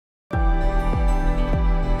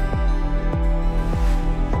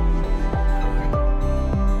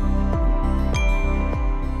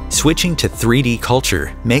Switching to 3D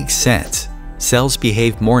culture makes sense. Cells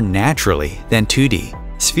behave more naturally than 2D.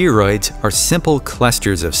 Spheroids are simple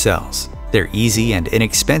clusters of cells. They're easy and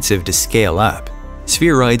inexpensive to scale up.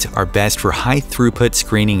 Spheroids are best for high-throughput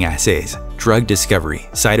screening assays, drug discovery,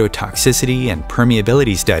 cytotoxicity and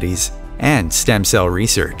permeability studies, and stem cell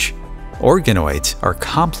research. Organoids are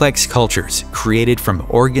complex cultures created from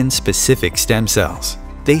organ-specific stem cells.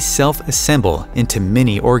 They self-assemble into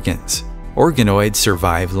mini organs. Organoids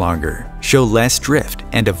survive longer, show less drift,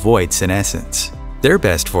 and avoid senescence. They're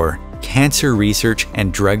best for cancer research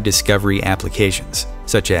and drug discovery applications,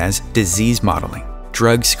 such as disease modeling,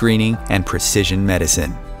 drug screening, and precision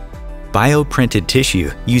medicine. Bioprinted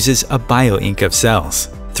tissue uses a bioink of cells.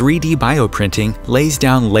 3D bioprinting lays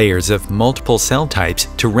down layers of multiple cell types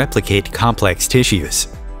to replicate complex tissues.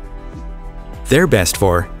 They're best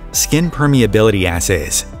for skin permeability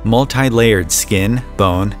assays, multi-layered skin,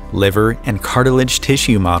 bone, liver, and cartilage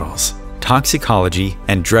tissue models, toxicology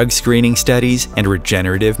and drug screening studies, and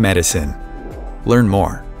regenerative medicine. Learn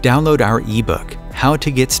more. Download our ebook, How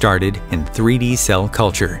to Get Started in 3D Cell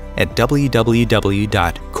Culture, at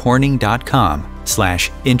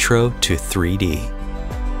www.corning.com/intro to 3D.